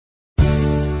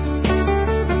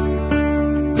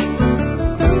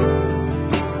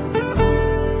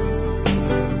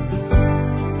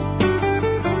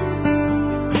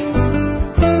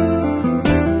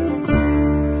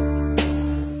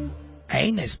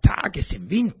Eines Tages im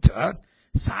Winter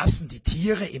saßen die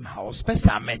Tiere im Haus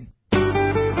beisammen.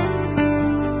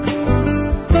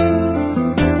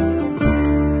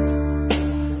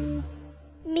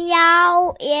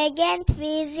 Miau,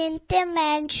 irgendwie sind die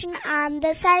Menschen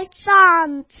anders als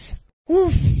sonst.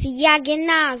 Uff, ja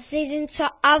genau, sie sind so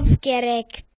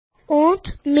aufgeregt.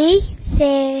 Und mich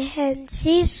sehen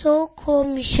sie so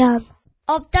komisch an.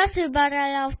 Ob das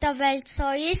überall auf der Welt so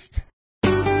ist?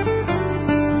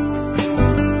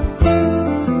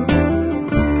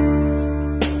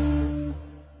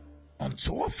 Und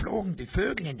so flogen die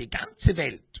Vögel in die ganze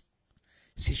Welt.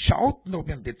 Sie schauten, ob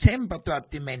im Dezember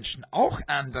dort die Menschen auch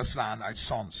anders waren als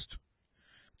sonst.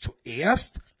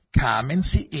 Zuerst kamen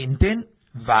sie in den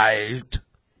Wald.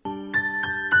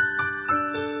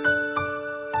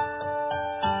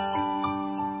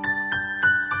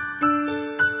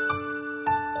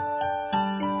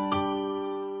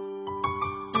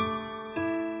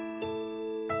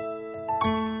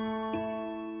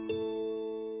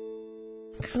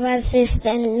 Was ist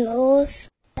denn los,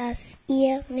 dass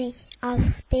ihr mich auf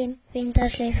dem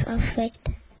Winterschlaf aufweckt?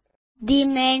 Die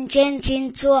Menschen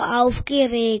sind so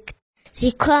aufgeregt.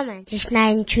 Sie kommen, sie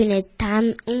schneiden schöne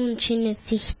Tannen und schöne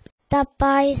Fichten.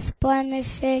 Dabei ist Bäume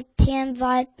fällt hier im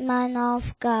Wald meine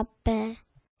Aufgabe.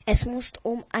 Es muss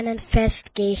um ein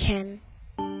Fest gehen.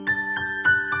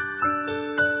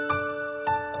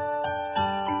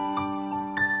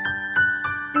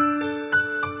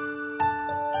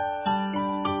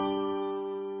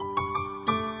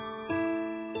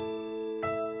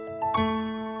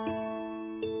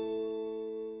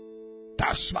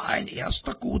 Das war ein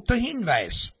erster guter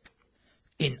Hinweis.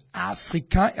 In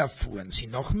Afrika erfuhren sie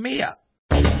noch mehr.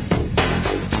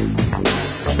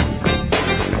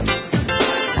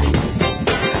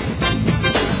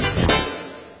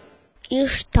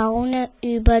 Ich staune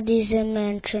über diese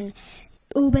Menschen.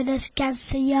 Über das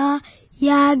ganze Jahr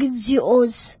jagen sie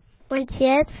uns. Und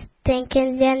jetzt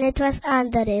denken wir an etwas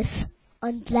anderes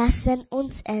und lassen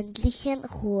uns endlich in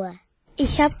Ruhe.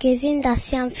 Ich habe gesehen, dass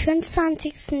sie am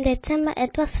 25. Dezember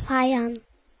etwas feiern.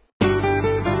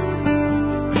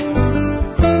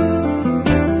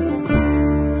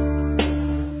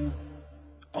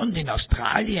 Und in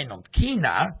Australien und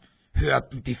China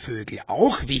hörten die Vögel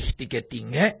auch wichtige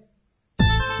Dinge.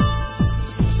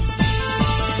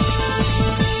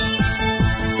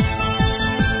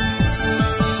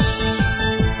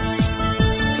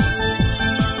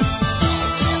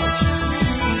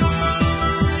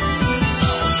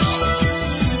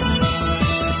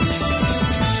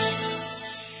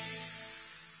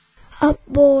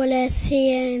 Obwohl es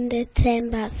hier im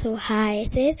Dezember so heiß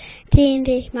ist, ziehen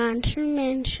sich manchen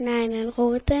Menschen einen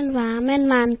roten, warmen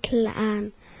Mantel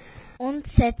an Und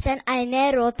setzen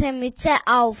eine rote Mütze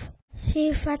auf.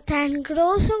 Sie verteilen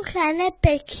große und kleine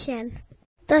Päckchen.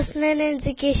 Das nennen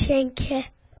sie Geschenke.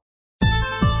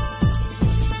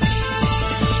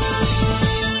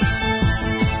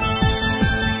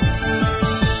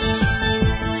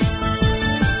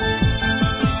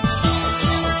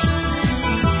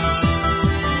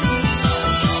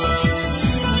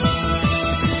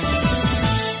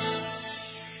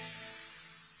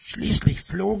 Schließlich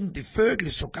flogen die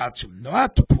Vögel sogar zum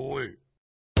Nordpol.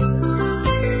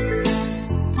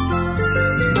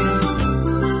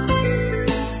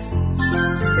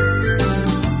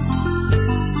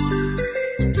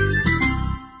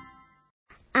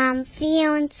 Am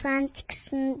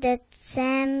 24.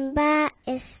 Dezember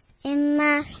ist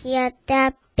immer hier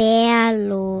der Bär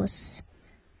los.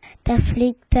 Da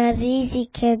fliegt der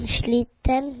riesige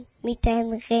Schlitten mit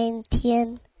den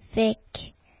Rentieren weg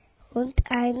und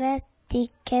einen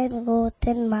dicken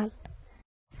roten Mann.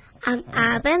 Am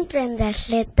Abend, wenn der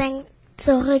Schlitten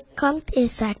zurückkommt,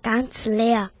 ist er ganz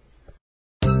leer.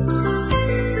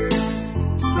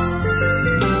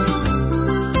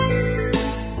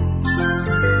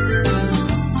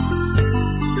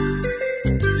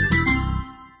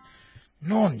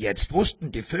 Nun, jetzt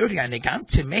wussten die Vögel eine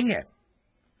ganze Menge.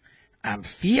 Am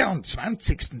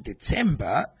 24.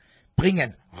 Dezember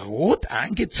bringen rot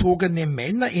angezogene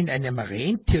Männer in einem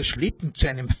Rentierschlitten zu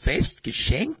einem Fest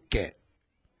Geschenke.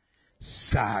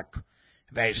 Sag,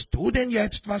 weißt du denn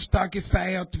jetzt, was da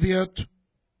gefeiert wird?